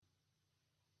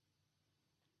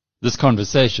This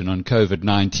conversation on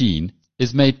COVID-19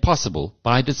 is made possible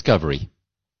by Discovery.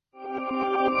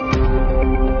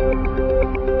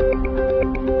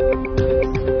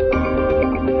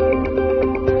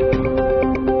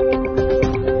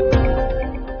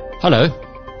 Hello,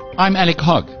 I'm Alec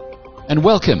Hogg, and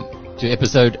welcome to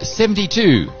episode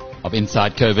 72 of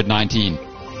Inside COVID-19.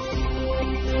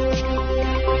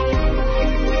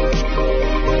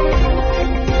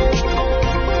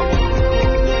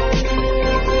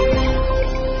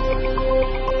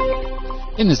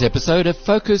 In this episode, a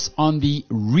focus on the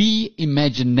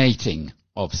reimagining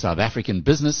of South African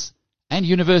business and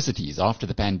universities after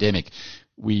the pandemic.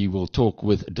 We will talk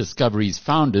with Discovery's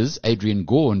founders, Adrian,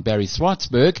 Gore and Barry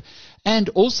Swartzberg, and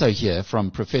also hear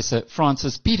from Professor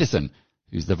Francis Petersen,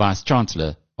 who's the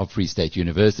Vice-Chancellor of Free State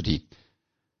University.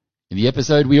 In the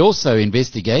episode, we also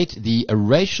investigate the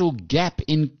racial gap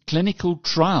in clinical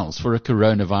trials for a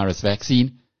coronavirus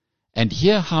vaccine and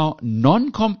hear how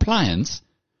non-compliance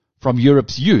from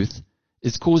Europe's youth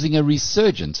is causing a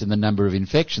resurgence in the number of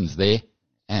infections there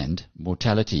and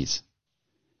mortalities.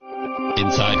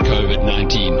 Inside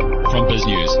COVID-19 from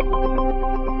BizNews.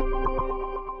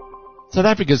 South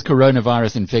Africa's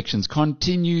coronavirus infections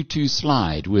continue to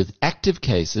slide, with active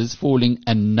cases falling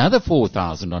another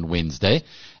 4,000 on Wednesday,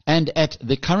 and at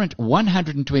the current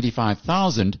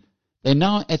 125,000, they're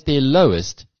now at their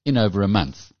lowest in over a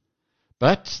month.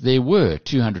 But there were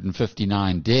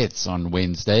 259 deaths on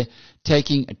Wednesday,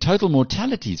 taking total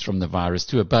mortalities from the virus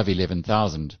to above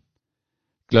 11,000.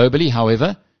 Globally,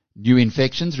 however, new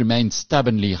infections remain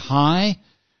stubbornly high.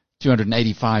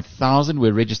 285,000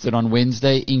 were registered on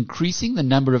Wednesday, increasing the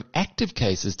number of active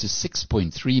cases to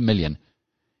 6.3 million.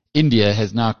 India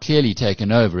has now clearly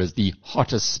taken over as the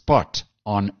hottest spot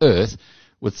on Earth,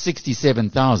 with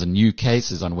 67,000 new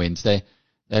cases on Wednesday.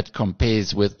 That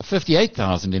compares with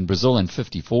 58,000 in Brazil and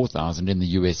 54,000 in the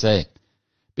USA.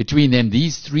 Between them,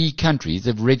 these three countries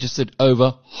have registered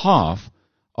over half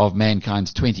of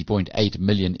mankind's 20.8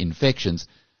 million infections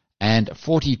and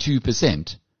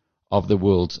 42% of the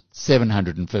world's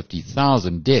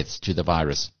 750,000 deaths to the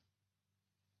virus.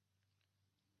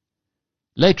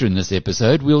 Later in this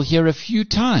episode, we'll hear a few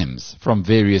times from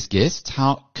various guests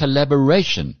how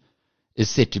collaboration is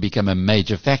set to become a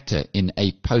major factor in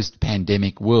a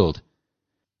post-pandemic world.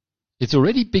 It's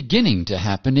already beginning to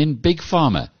happen in Big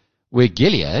Pharma, where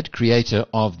Gilead, creator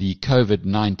of the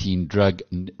COVID-19 drug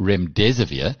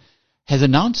remdesivir, has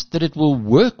announced that it will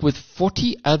work with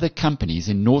 40 other companies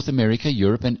in North America,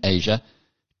 Europe and Asia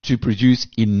to produce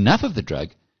enough of the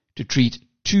drug to treat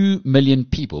 2 million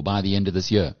people by the end of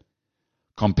this year.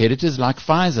 Competitors like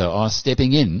Pfizer are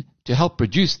stepping in to help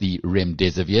produce the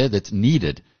remdesivir that's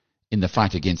needed in the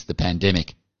fight against the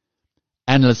pandemic.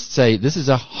 Analysts say this is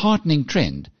a heartening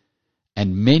trend,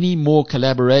 and many more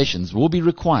collaborations will be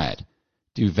required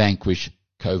to vanquish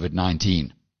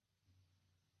COVID-19.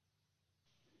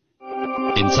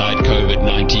 Inside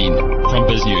COVID-19 from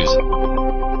BizNews.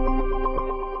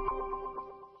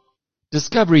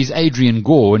 Discovery's Adrian,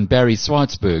 Gore and Barry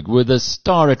Swartzberg were the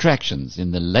star attractions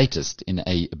in the latest in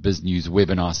a BizNews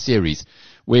webinar series,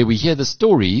 where we hear the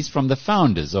stories from the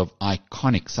founders of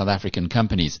iconic South African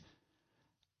companies.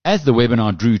 As the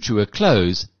webinar drew to a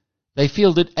close, they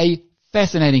fielded a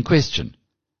fascinating question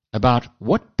about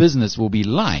what business will be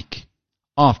like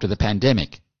after the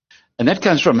pandemic. And that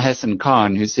comes from Hassan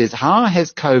Khan, who says, how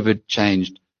has COVID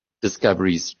changed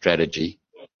Discovery's strategy?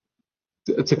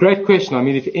 It's a great question. I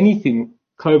mean, if anything,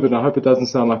 COVID, I hope it doesn't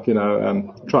sound like,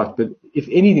 trite, but if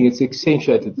anything, it's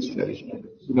accentuated the strategy.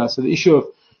 So the issue of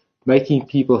making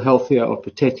people healthier or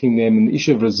protecting them, and the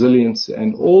issue of resilience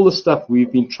and all the stuff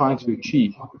we've been trying to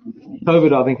achieve.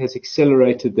 COVID, I think, has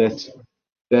accelerated that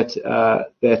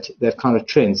kind of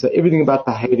trend. So everything about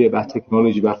behavior, about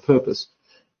technology, about purpose.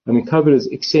 I mean, COVID has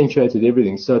accentuated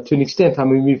everything. So to an extent, I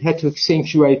mean, we've had to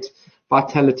accentuate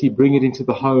vitality, bring it into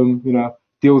the home,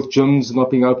 deal with gyms not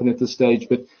being open at this stage.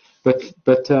 But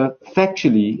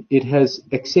factually, it has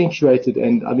accentuated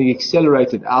and I think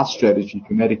accelerated our strategy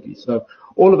dramatically. So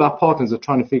all of our partners are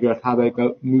trying to figure out how they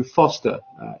move faster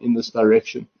in this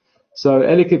direction. So,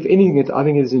 Alec, if anything, I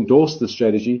think it has endorsed the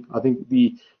strategy. I think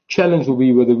the challenge will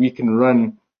be whether we can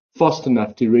run fast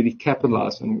enough to really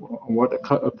capitalize on what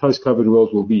a post-COVID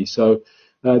world will be. So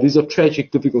these are tragic,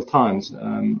 difficult times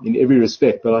in every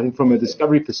respect. But I think from a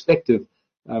Discovery perspective,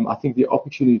 I think the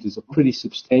opportunities are pretty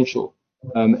substantial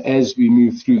as we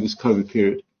move through this COVID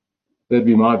period. That'd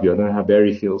be my view. I don't know how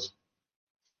Barry feels.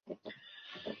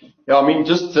 Yeah, I mean,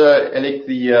 just Alec,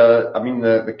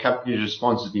 the company's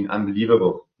response has been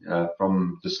unbelievable.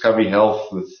 From Discovery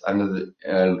Health under the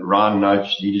Ryan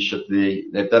Noach leadership,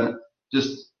 they've done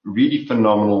just really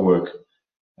phenomenal work.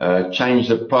 changed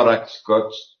the products,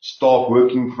 got staff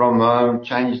working from home,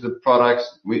 changed the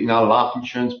products in our life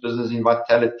insurance business in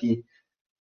Vitality.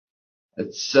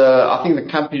 It's, I think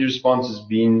the company response has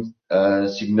been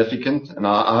significant, and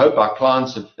I hope our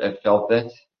clients have felt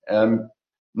that.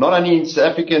 Not only in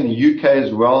South Africa, in the UK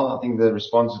as well, I think the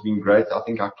response has been great. I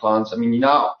think our clients, I mean,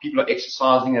 people are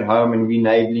exercising at home and we're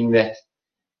enabling that.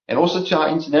 And also to our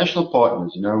international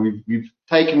partners, we've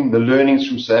taken the learnings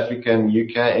from South Africa and the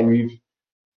UK and we've,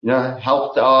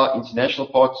 helped our international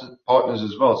partners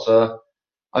as well. So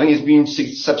I think it's been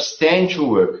substantial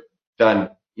work done.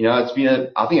 It's been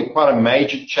quite a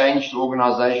major change to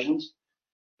organizations.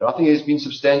 But I think there's been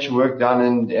substantial work done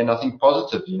and I think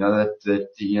positive,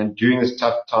 that during this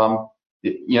tough time,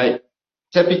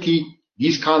 typically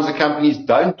these kinds of companies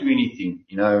don't do anything,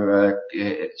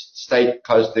 stay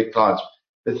close to their clients.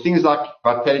 But things like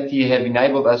Vitality have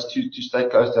enabled us to stay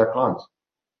close to our clients.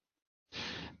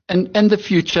 And the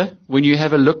future, when you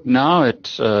have a look now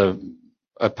at a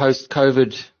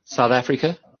post-COVID South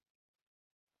Africa?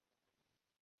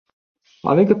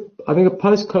 I think a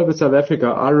post-COVID South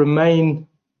Africa,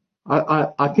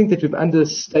 I think that we've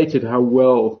understated how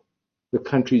well the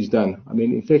country's done. I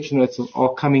mean, infection rates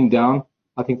are coming down.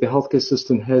 I think the healthcare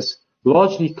system has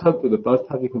largely coped with it, both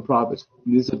public and private.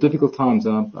 These are difficult times,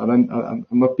 and I'm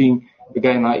not being,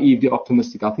 again, naively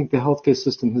optimistic. I think the healthcare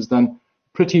system has done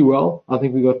pretty well. I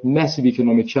think we've got massive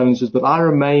economic challenges, but I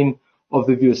remain of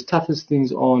the view, as tough as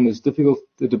things are and as difficult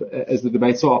as the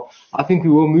debates are, I think we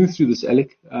will move through this,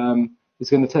 Alec. It's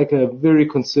going to take a very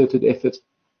concerted effort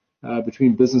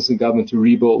between business and government to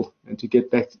rebuild and to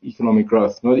get back to economic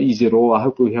growth. Not easy at all. I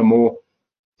hope we'll hear more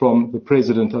from the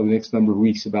president over the next number of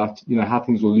weeks about, how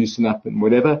things will loosen up and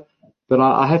whatever. But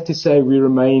I have to say we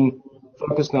remain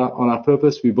focused now on our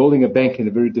purpose. We're building a bank in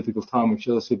a very difficult time, which,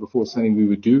 as I said before, is something we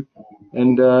would do.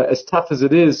 And as tough as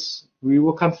it is, we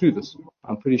will come through this.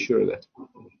 I'm pretty sure of that.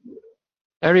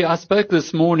 Harry, I spoke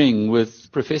this morning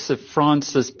with Professor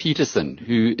Francis Petersen,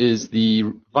 who is the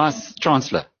Vice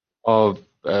Chancellor of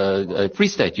Free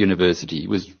State University. He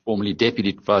was formerly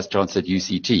Deputy Vice Chancellor at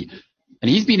UCT. And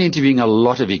he's been interviewing a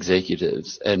lot of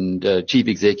executives and chief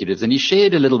executives, and he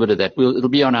shared a little bit of that. It'll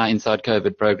be on our Inside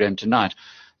COVID program tonight.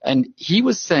 And he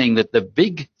was saying that the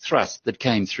big thrust that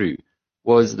came through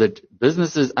was that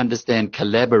businesses understand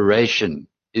collaboration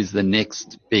is the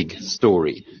next big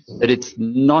story. That it's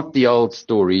not the old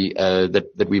story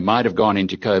that we might have gone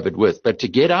into COVID with. But to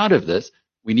get out of this,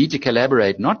 we need to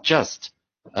collaborate, not just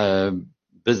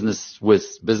businesses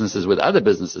with other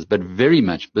businesses, but very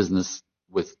much business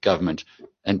with government,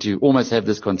 and to almost have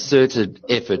this concerted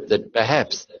effort that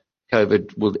perhaps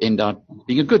COVID will end up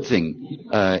being a good thing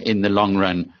in the long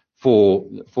run for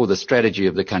the strategy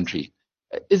of the country.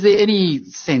 Is there any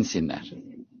sense in that?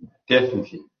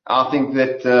 Definitely. I think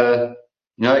that,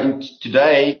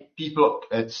 today people,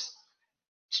 it's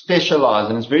specialized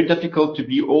and it's very difficult to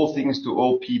be all things to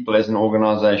all people as an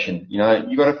organization. You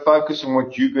got to focus on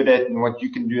what you're good at and what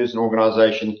you can do as an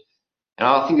organization. And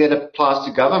I think that applies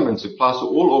to governments, it applies to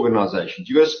all organizations.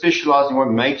 You've got to specialize in what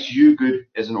makes you good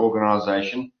as an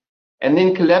organization, and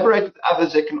then collaborate with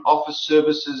others that can offer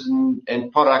services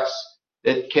and products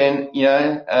that can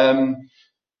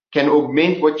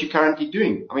augment what you're currently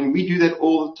doing. I mean, we do that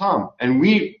all the time. And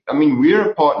we're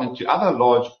a partner to other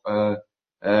large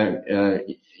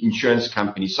insurance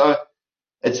companies. So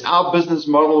it's our business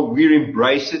model. We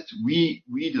embrace it. We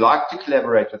like to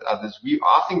collaborate with others.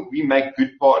 I think we make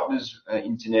good partners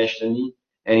internationally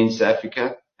and in South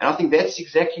Africa. And I think that's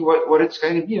exactly what it's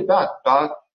going to be about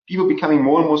people becoming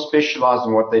more and more specialized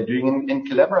in what they're doing and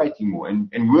collaborating more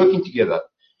and working together.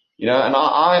 And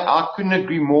I couldn't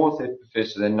agree more with that,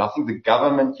 Professor. And I think the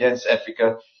government here in South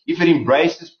Africa, if it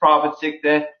embraces private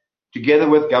sector together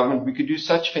with government, we could do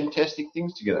such fantastic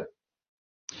things together.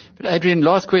 But Adrian,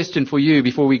 last question for you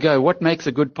before we go. What makes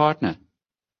a good partner?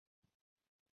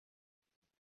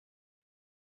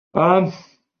 I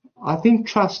think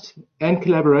trust and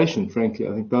collaboration, frankly.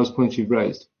 I think those points you've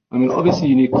raised. I mean, obviously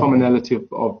you need commonality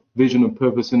of vision and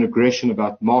purpose and aggression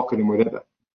about market and whatever.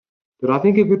 But I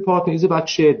think a good partner is about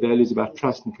shared values, about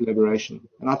trust and collaboration.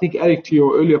 And I think, Alec, to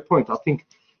your earlier point, I think,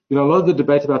 a lot of the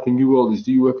debate about the new world is,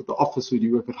 do you work at the office or do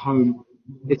you work at home?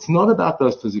 It's not about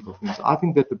those physical things. I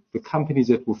think that the companies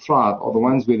that will thrive are the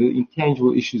ones where the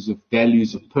intangible issues of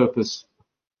values, of purpose,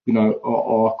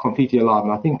 are completely alive.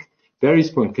 And I think Barry's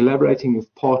point, collaborating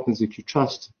with partners that you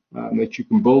trust, that you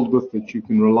can build with, that you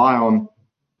can rely on,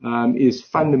 is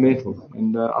fundamental.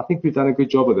 And I think we've done a good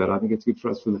job of that. I think it's good for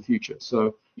us for the future.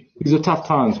 So these are tough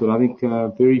times, but I think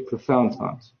very profound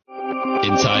times.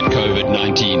 Inside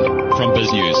COVID-19 from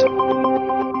BizNews.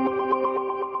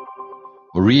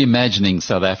 Reimagining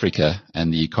South Africa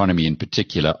and the economy in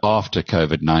particular after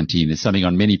COVID-19 is something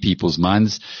on many people's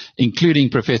minds, including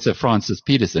Professor Francis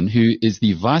Petersen, who is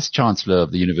the Vice-Chancellor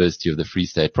of the University of the Free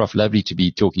State. Prof, lovely to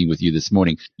be talking with you this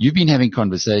morning. You've been having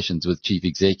conversations with chief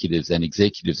executives and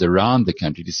executives around the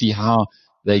country to see how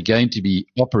they're going to be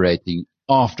operating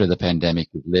after the pandemic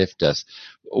has left us.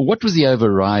 What was the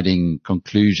overriding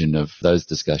conclusion of those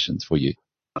discussions for you?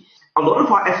 A lot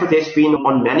of our effort has been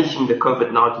on managing the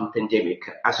COVID-19 pandemic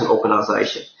as an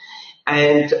organization.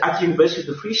 And at the University of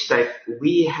the Free State,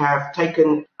 we have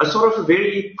taken a sort of a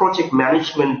very project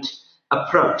management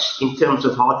approach in terms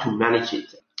of how to manage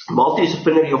it.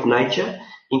 Multidisciplinary of nature,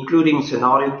 including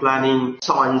scenario planning,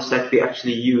 science that we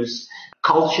actually use,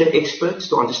 culture experts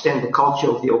to understand the culture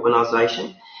of the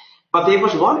organization. But there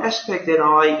was one aspect that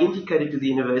I indicated to the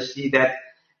university that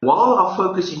while our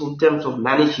focus is in terms of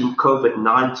managing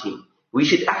COVID-19, we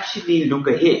should actually look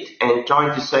ahead and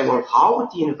try to say, well, how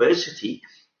would the university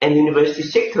and the university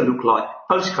sector look like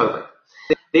post-COVID?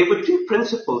 There were two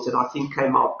principles that I think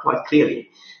came out quite clearly.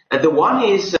 The one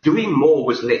is doing more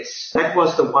with less. That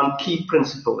was the one key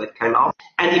principle that came out.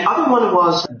 And the other one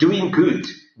was doing good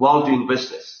while doing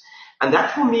business. And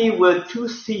that for me were two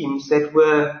themes that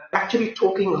were actually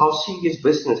talking how serious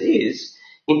business is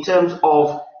in terms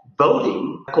of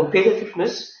building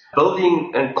competitiveness,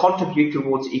 building and contribute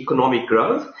towards economic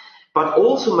growth, but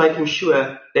also making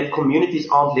sure that communities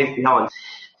aren't left behind.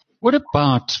 What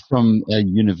about from a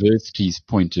university's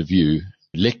point of view?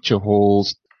 Lecture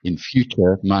halls in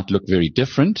future might look very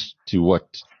different to what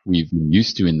we've been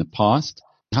used to in the past.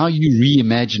 How are you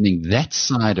reimagining that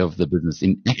side of the business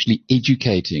in actually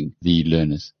educating the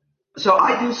learners? So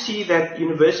I do see that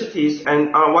universities,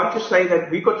 and I want to say that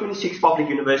we've got 26 public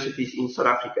universities in South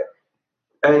Africa.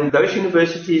 And those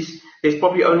universities, there's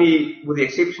probably only, with the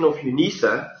exception of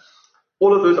UNISA,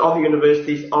 all of those other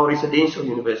universities are residential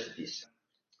universities.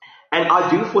 And I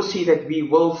do foresee that we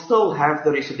will still have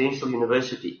the residential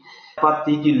university, but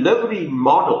the delivery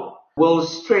model will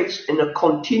stretch in a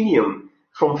continuum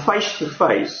from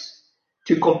face-to-face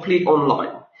to complete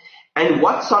online. And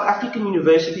what South African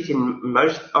universities and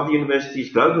most other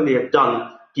universities globally have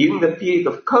done during the period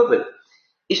of COVID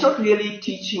is not really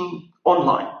teaching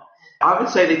online. I would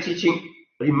say they're teaching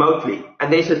remotely.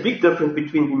 And there's a big difference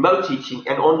between remote teaching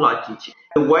and online teaching.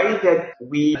 The way that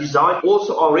we design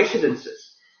also our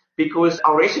residences, because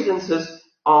our residences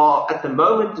are at the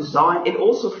moment designed and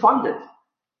also funded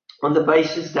on the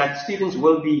basis that students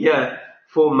will be here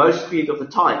for most period of the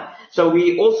time. So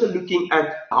we're also looking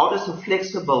at how does a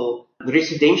flexible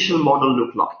residential model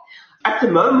look like. At the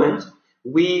moment,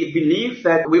 we believe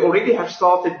that we already have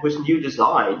started with new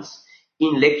designs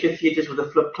in lecture theatres with a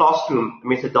flipped classroom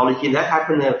methodology, and that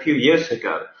happened a few years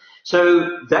ago.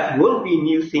 So that will be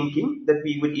new thinking that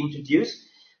we would introduce.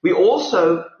 We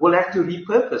also will have to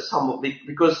repurpose some of it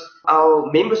because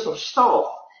our members of staff,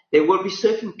 there will be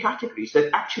certain categories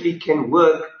that actually can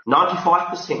work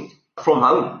 95% from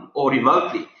home or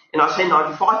remotely. And I say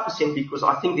 95% because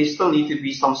I think there still need to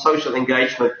be some social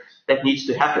engagement that needs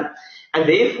to happen. And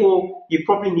therefore, you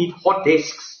probably need hot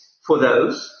desks for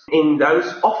those. In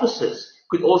those offices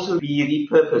could also be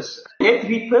repurposed. That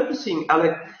repurposing,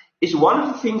 Alec, is one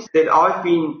of the things that I've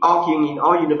been arguing in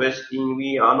our university, and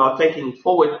we are now taking it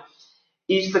forward,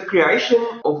 is the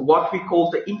creation of what we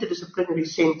call the interdisciplinary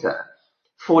center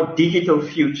for digital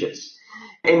futures.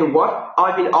 And what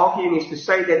I've been arguing is to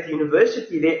say that the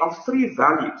university, there are three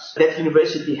values that the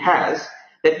university has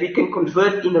that we can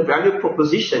convert in a value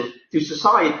proposition to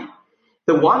society.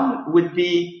 The one would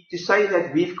be to say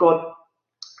that we've got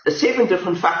 7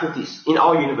 different faculties in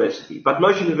our university, but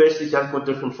most universities have got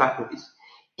different faculties.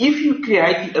 If you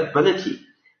create the ability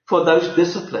for those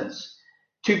disciplines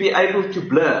to be able to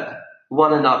blur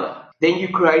one another, then you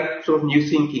create sort of new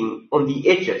thinking on the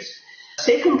edges.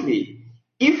 Secondly,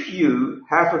 if you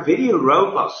have a very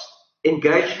robust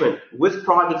engagement with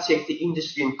private sector,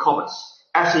 industry and commerce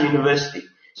as a university,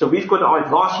 so we've got our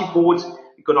advisory boards,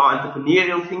 we've got our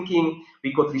entrepreneurial thinking,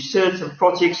 we've got research and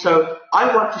projects, so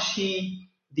I want to see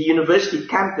the university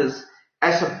campus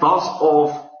as a buzz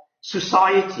of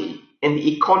society and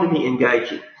the economy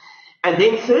engaging. And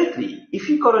then thirdly, if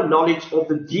you've got a knowledge of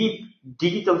the deep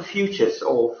digital futures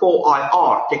or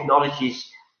 4IR technologies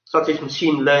such as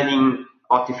machine learning,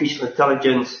 artificial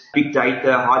intelligence, big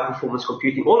data, high performance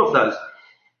computing, all of those,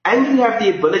 and you have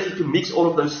the ability to mix all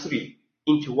of those three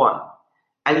into one,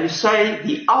 and you say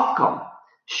the outcome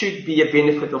should be a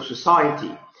benefit of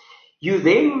society, you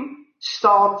then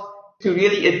start to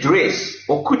really address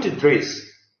or could address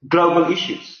global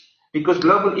issues, because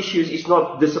global issues is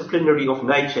not disciplinary of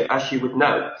nature, as you would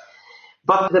know.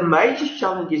 But the major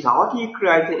challenge is, how do you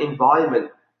create an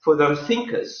environment for those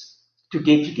thinkers to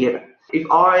get together? If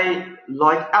I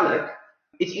like Alec,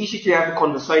 it's easy to have a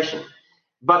conversation,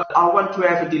 but I want to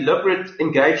have a deliberate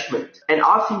engagement. And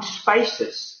I think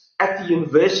spaces at the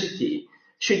university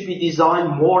should be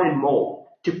designed more and more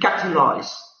to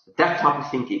catalyze that type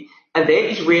of thinking. And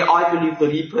that is where I believe the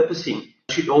repurposing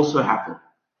should also happen.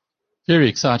 Very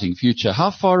exciting future.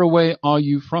 How far away are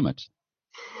you from it?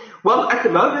 Well, at the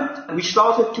moment, we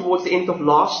started towards the end of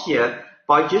last year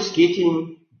by just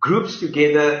getting groups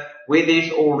together where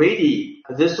there's already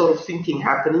this sort of thinking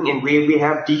happening and where we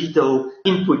have digital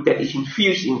input that is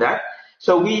infused in that.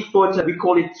 So we thought, we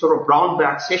call it sort of brown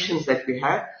bag sessions that we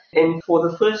had. And for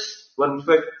the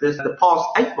the past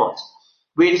 8 months,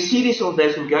 we had a series of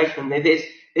those engagements.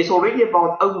 There's already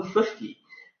about over 50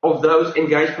 of those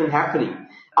engagements happening.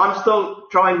 I'm still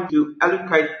trying to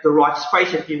allocate the right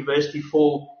space at the university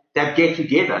for that get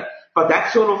together. But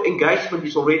that sort of engagement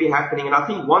is already happening. And I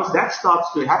think once that starts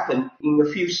to happen in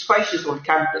a few spaces on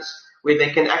campus where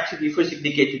they can actually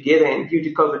physically get together, and due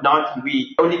to COVID-19,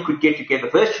 we only could get together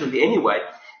virtually anyway,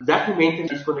 that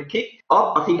momentum is going to kick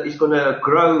up. I think it's going to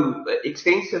grow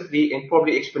extensively and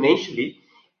probably exponentially.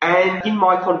 And in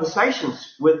my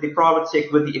conversations with the private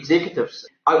sector, with the executives,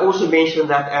 I also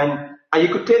mentioned that, and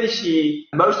you could clearly see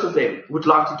most of them would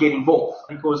like to get involved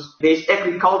because there's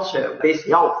agriculture, there's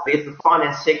health, there's the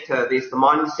finance sector, there's the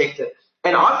mining sector.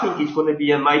 And I think it's going to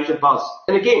be a major buzz.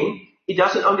 And again, it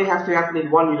doesn't only have to happen in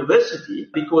one university,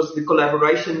 because the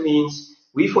collaboration means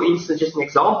we, for instance, just an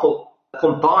example,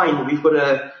 combined, we've got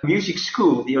a music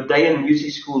school, the Adrian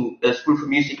Music School, School for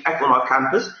Music on our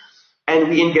campus, and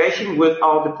we're engaging with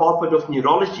our Department of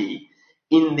Neurology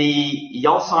in the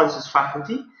Health Sciences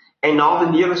faculty, and now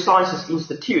the Neurosciences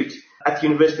Institute at the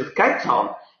University of Cape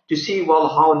Town, to see, well,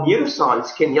 how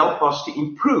neuroscience can help us to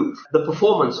improve the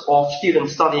performance of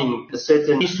students studying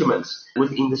certain instruments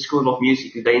within the School of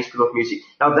Music, the Dane School of Music.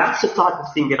 Now, that's the type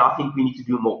of thing that I think we need to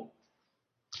do more.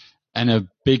 And a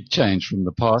big change from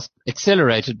the past,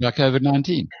 accelerated by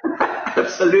COVID-19.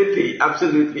 Absolutely,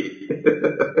 absolutely.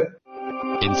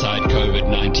 Inside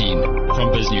COVID-19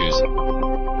 from BizNews.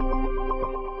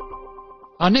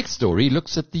 Our next story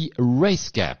looks at the race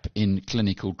gap in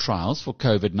clinical trials for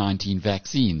COVID-19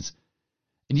 vaccines.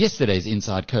 In yesterday's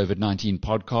Inside COVID-19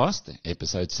 podcast,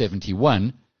 episode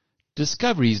 71,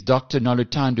 Discovery's Dr.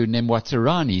 Noluthando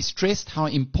Nemwatsarani stressed how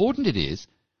important it is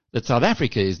that South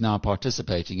Africa is now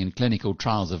participating in clinical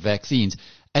trials of vaccines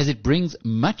as it brings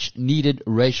much needed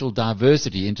racial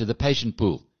diversity into the patient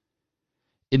pool.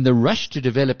 In the rush to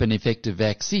develop an effective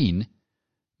vaccine,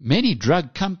 many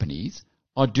drug companies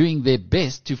are doing their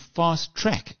best to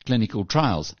fast-track clinical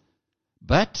trials.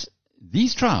 But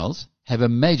these trials have a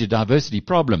major diversity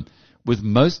problem, with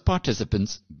most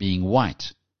participants being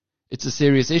white. It's a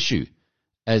serious issue,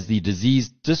 as the disease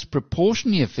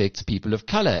disproportionately affects people of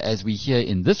color, as we hear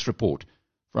in this report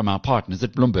from our partners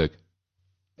at Bloomberg.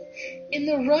 In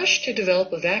the rush to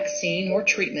develop a vaccine or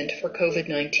treatment for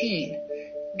COVID-19,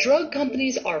 drug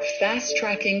companies are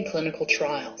fast-tracking clinical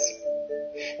trials.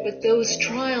 But those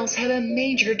trials have a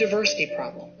major diversity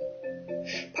problem.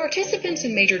 Participants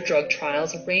in major drug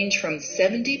trials range from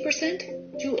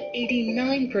 70% to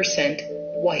 89%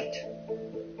 white.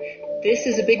 This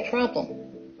is a big problem,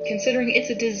 considering it's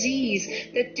a disease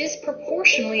that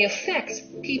disproportionately affects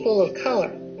people of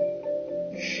color.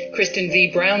 Kristen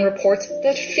V. Brown reports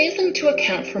that failing to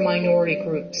account for minority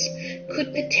groups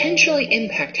could potentially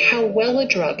impact how well a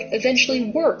drug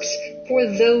eventually works for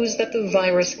those that the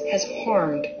virus has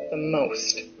harmed the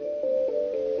most.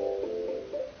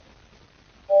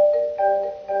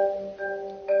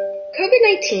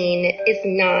 COVID-19 is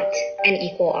not an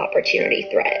equal opportunity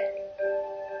threat.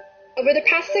 Over the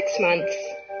past 6 months,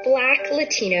 Black,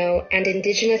 Latino, and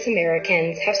Indigenous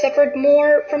Americans have suffered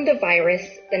more from the virus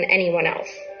than anyone else.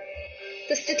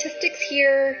 The statistics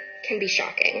here can be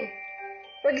shocking.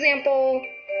 For example,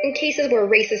 in cases where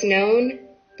race is known,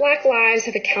 Black lives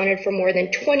have accounted for more than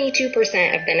 22%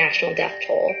 of the national death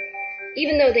toll,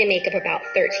 even though they make up about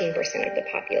 13% of the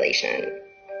population.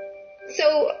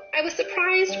 So I was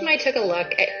surprised when I took a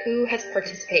look at who has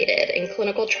participated in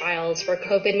clinical trials for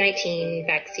COVID-19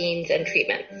 vaccines and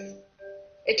treatments.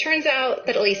 It turns out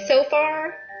that at least so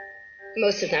far,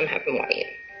 most of them have been white.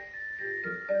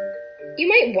 You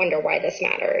might wonder why this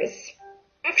matters.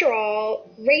 After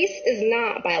all, race is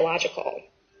not biological.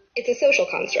 It's a social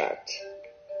construct.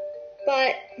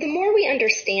 But the more we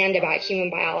understand about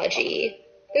human biology,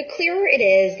 the clearer it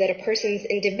is that a person's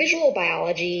individual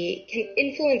biology can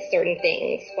influence certain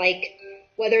things, like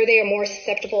whether they are more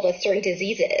susceptible to certain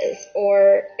diseases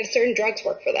or if certain drugs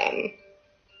work for them.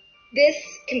 This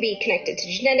can be connected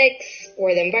to genetics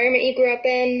or the environment you grew up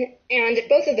in, and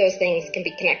both of those things can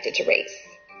be connected to race.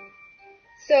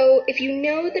 So if you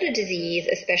know that a disease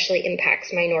especially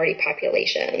impacts minority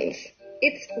populations,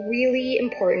 it's really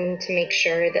important to make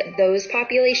sure that those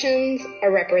populations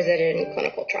are represented in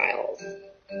clinical trials.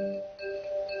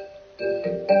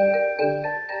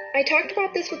 I talked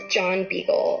about this with John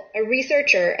Beagle, a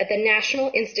researcher at the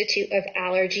National Institute of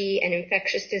Allergy and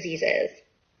Infectious Diseases,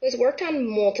 who has worked on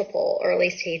multiple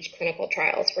early-stage clinical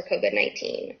trials for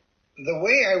COVID-19. The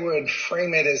way I would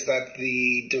frame it is that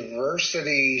the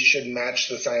diversity should match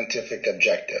the scientific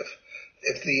objective.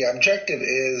 If the objective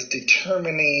is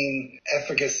determining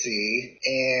efficacy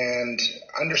and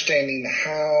understanding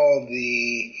how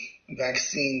the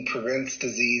vaccine prevents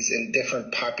disease in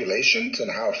different populations and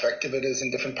how effective it is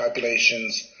in different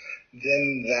populations,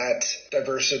 then that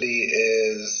diversity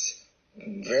is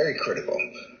very critical.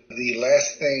 The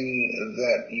last thing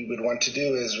that you would want to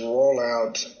do is roll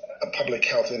out a public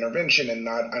health intervention and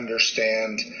not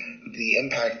understand the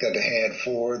impact that it had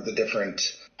for the different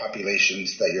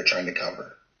populations that you're trying to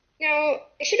cover. Now,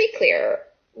 it should be clear,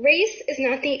 race is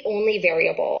not the only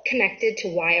variable connected to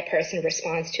why a person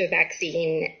responds to a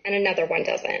vaccine and another one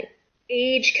doesn't.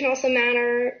 Age can also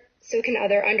matter, so can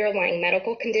other underlying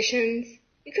medical conditions.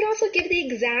 You could also give the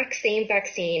exact same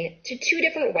vaccine to two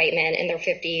different white men in their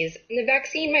 50s, and the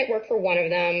vaccine might work for one of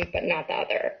them, but not the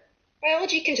other.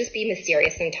 Biology can just be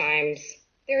mysterious sometimes.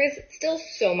 There is still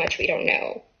so much we don't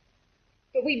know.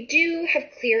 But we do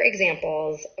have clear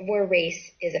examples of where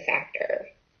race is a factor.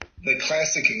 The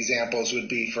classic examples would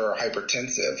be for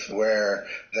hypertensive, where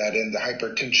that in the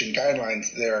hypertension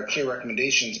guidelines, there are clear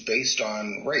recommendations based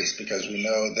on race, because we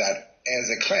know that as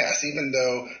a class, even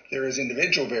though there is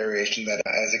individual variation, that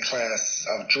as a class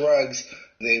of drugs,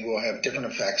 they will have different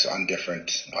effects on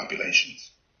different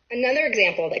populations. Another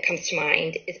example that comes to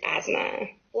mind is asthma.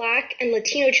 Black and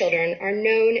Latino children are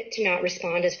known to not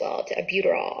respond as well to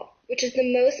albuterol, which is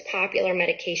the most popular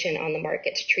medication on the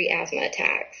market to treat asthma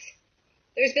attacks.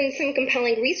 There's been some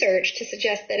compelling research to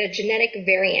suggest that a genetic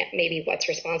variant may be what's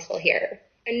responsible here.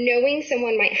 And knowing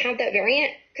someone might have that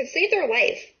variant could save their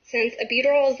life, since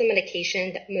albuterol is the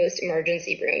medication that most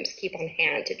emergency rooms keep on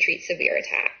hand to treat severe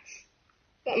attacks.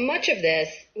 But much of this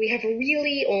we have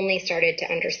really only started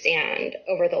to understand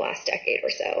over the last decade or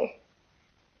so.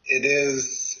 It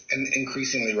is an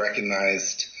increasingly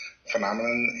recognized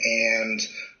phenomenon, and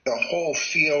the whole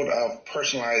field of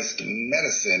personalized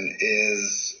medicine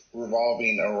is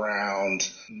revolving around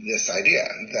this idea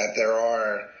that there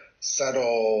are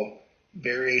subtle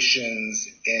variations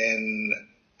in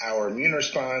our immune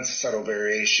response, subtle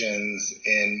variations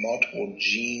in multiple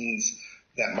genes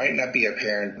that might not be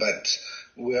apparent but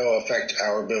will affect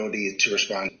our ability to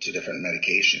respond to different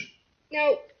medication. Now,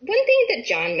 one thing that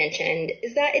John mentioned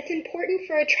is that it's important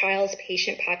for a trial's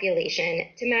patient population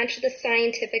to match the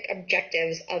scientific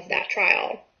objectives of that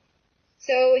trial.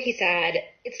 So, he said,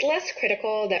 it's less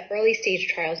critical that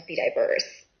early-stage trials be diverse,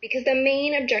 because the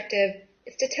main objective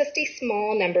is to test a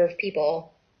small number of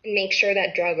people and make sure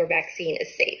that drug or vaccine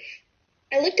is safe.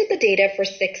 I looked at the data for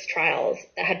 6 trials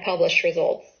that had published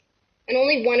results, and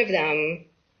only one of them,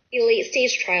 a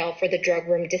late-stage trial for the drug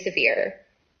remdesivir,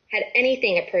 had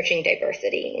anything approaching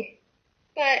diversity.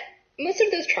 But most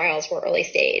of those trials were early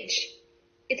stage.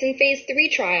 It's in phase 3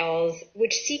 trials,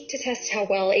 which seek to test how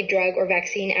well a drug or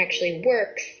vaccine actually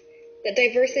works, that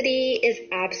diversity is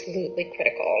absolutely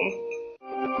critical.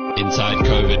 Inside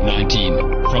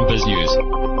COVID-19 from BizNews.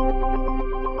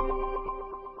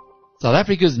 South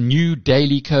Africa's new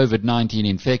daily COVID-19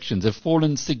 infections have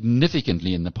fallen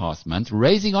significantly in the past month,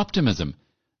 raising optimism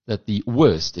that the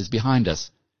worst is behind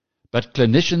us. But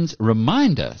clinicians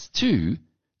remind us, too,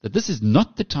 that this is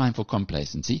not the time for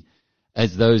complacency,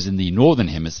 as those in the Northern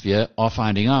Hemisphere are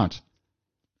finding out.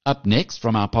 Up next,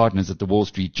 from our partners at the Wall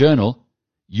Street Journal,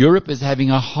 Europe is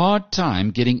having a hard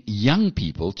time getting young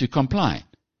people to comply.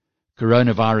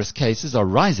 Coronavirus cases are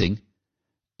rising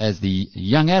as the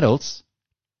young adults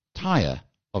tire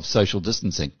of social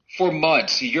distancing. For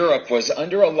months, Europe was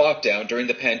under a lockdown during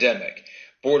the pandemic.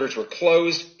 Borders were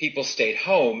closed, people stayed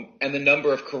home, and the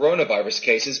number of coronavirus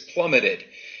cases plummeted.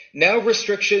 Now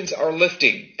restrictions are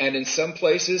lifting, and in some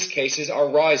places, cases are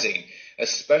rising,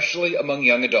 especially among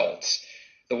young adults.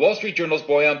 The Wall Street Journal's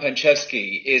Bojan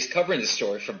Pančevski is covering the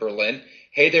story from Berlin.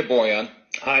 Hey there, Bojan.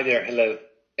 Hi there, hello.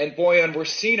 And Bojan, we're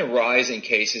seeing a rise in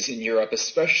cases in Europe,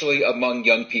 especially among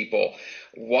young people.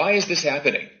 Why is this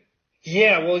happening?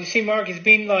 Yeah, well, you see, Mark, it's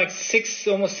been like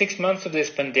almost 6 months of this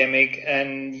pandemic,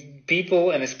 and people,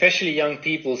 and especially young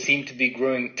people, seem to be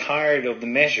growing tired of the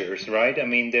measures, right? I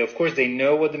mean, of course, they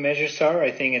know what the measures are. I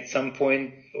think at some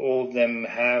point, all of them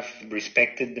have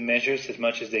respected the measures as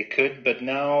much as they could, but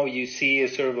now you see a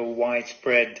sort of a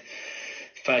widespread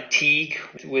fatigue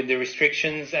with the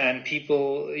restrictions, and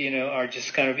people, are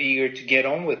just kind of eager to get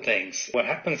on with things. What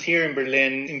happens here in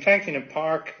Berlin, in fact, in a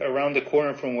park around the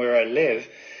corner from where I live,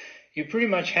 you pretty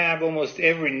much have almost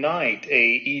every night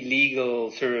a illegal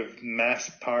sort of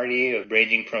mass party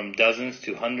ranging from dozens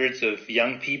to hundreds of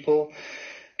young people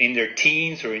in their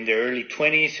teens or in their early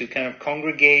 20s who kind of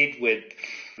congregate with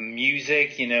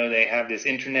music. They have these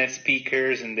internet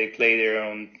speakers and they play their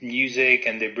own music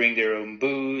and they bring their own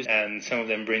booze and some of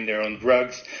them bring their own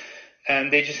drugs.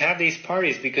 And they just have these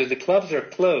parties because the clubs are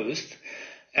closed.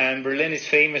 And Berlin is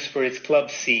famous for its club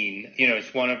scene.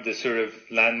 It's one of the sort of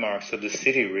landmarks of the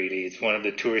city, really. It's one of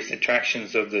the tourist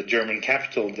attractions of the German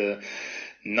capital, the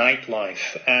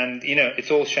nightlife. And,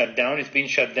 it's all shut down. It's been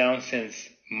shut down since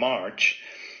March.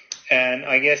 And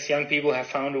I guess young people have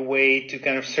found a way to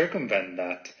kind of circumvent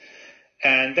that.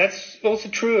 And that's also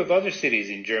true of other cities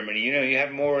in Germany. You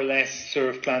have more or less sort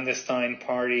of clandestine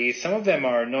parties. Some of them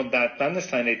are not that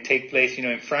clandestine. They take place,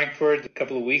 in Frankfurt. A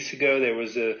couple of weeks ago, there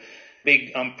was a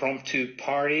big impromptu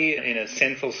party in a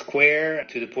central square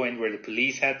to the point where the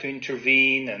police had to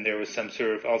intervene and there was some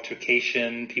sort of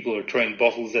altercation. People were throwing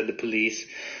bottles at the police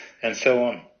and so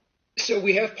on. So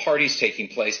we have parties taking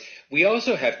place. We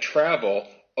also have travel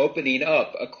opening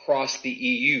up across the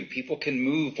EU. People can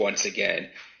move once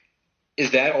again.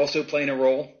 Is that also playing a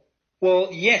role? Well,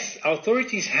 yes,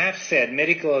 authorities have said,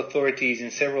 medical authorities in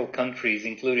several countries,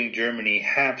 including Germany,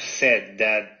 have said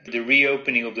that the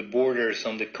reopening of the borders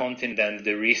on the continent and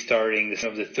the restarting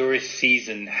of the tourist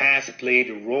season has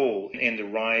played a role in the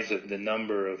rise of the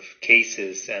number of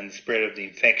cases and spread of the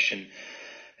infection.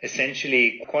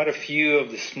 Essentially, quite a few of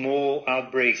the small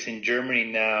outbreaks in Germany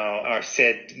now are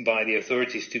said by the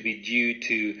authorities to be due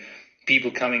to people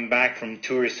coming back from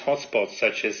tourist hotspots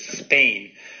such as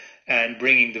Spain, and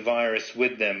bringing the virus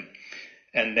with them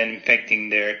and then infecting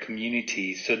their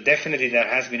communities. So definitely that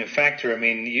has been a factor. I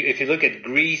mean, if you look at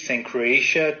Greece and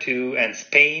Croatia and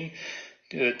Spain,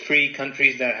 three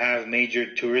countries that have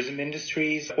major tourism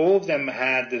industries, all of them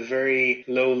had a very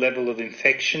low level of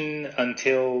infection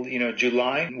until,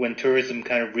 July, when tourism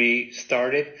kind of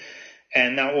restarted.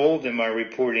 And now all of them are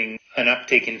reporting an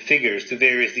uptake in figures to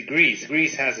various degrees.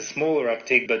 Greece has a smaller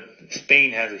uptake, but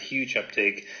Spain has a huge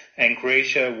uptake. And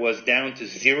Croatia was down to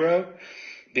 0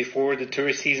 before the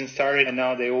tourist season started, and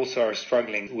now they also are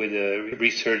struggling with a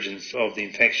resurgence of the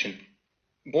infection.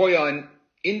 Bojan,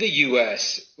 in the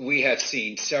U.S., we have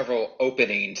seen several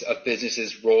openings of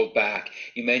businesses rolled back.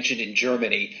 You mentioned in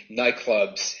Germany,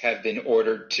 nightclubs have been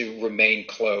ordered to remain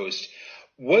closed.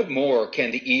 What more can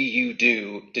the EU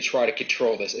do to try to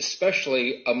control this,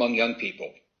 especially among young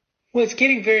people? Well, it's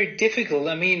getting very difficult.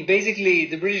 I mean, basically,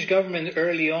 the British government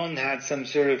early on had some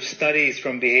sort of studies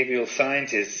from behavioral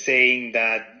scientists saying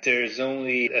that there's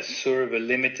only a sort of a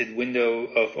limited window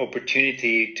of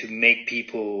opportunity to make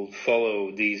people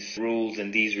follow these rules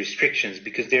and these restrictions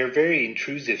because they're very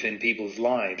intrusive in people's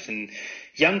lives. And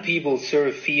young people sort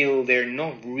of feel they're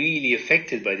not really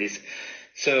affected by this.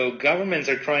 So governments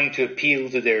are trying to appeal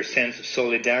to their sense of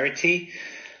solidarity.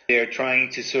 They're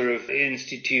trying to sort of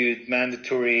institute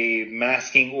mandatory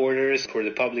masking orders for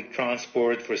the public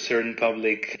transport, for certain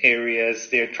public areas.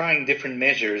 They're trying different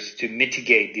measures to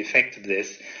mitigate the effect of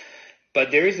this.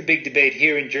 But there is a big debate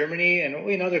here in Germany and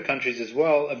in other countries as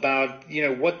well about,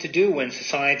 what to do when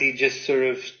society just sort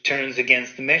of turns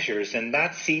against the measures. And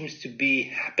that seems to be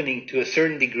happening to a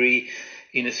certain degree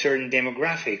in a certain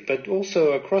demographic, but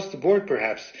also across the board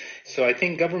perhaps. So I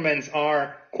think governments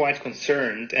are quite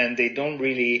concerned and they don't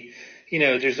really,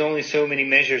 there's only so many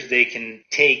measures they can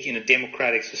take in a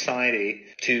democratic society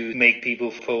to make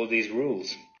people follow these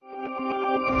rules.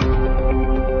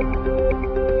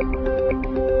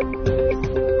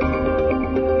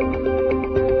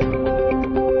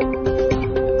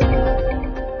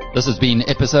 This has been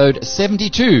episode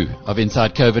 72 of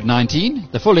Inside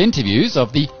COVID-19. The full interviews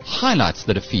of the highlights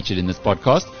that are featured in this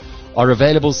podcast are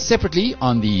available separately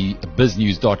on the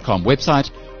biznews.com website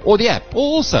or the app,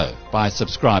 also by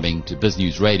subscribing to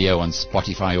BizNews Radio on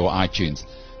Spotify or iTunes.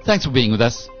 Thanks for being with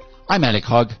us. I'm Alec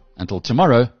Hogg. Until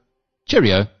tomorrow,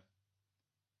 cheerio.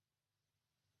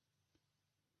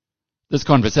 This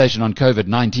conversation on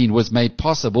COVID-19 was made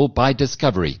possible by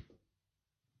Discovery.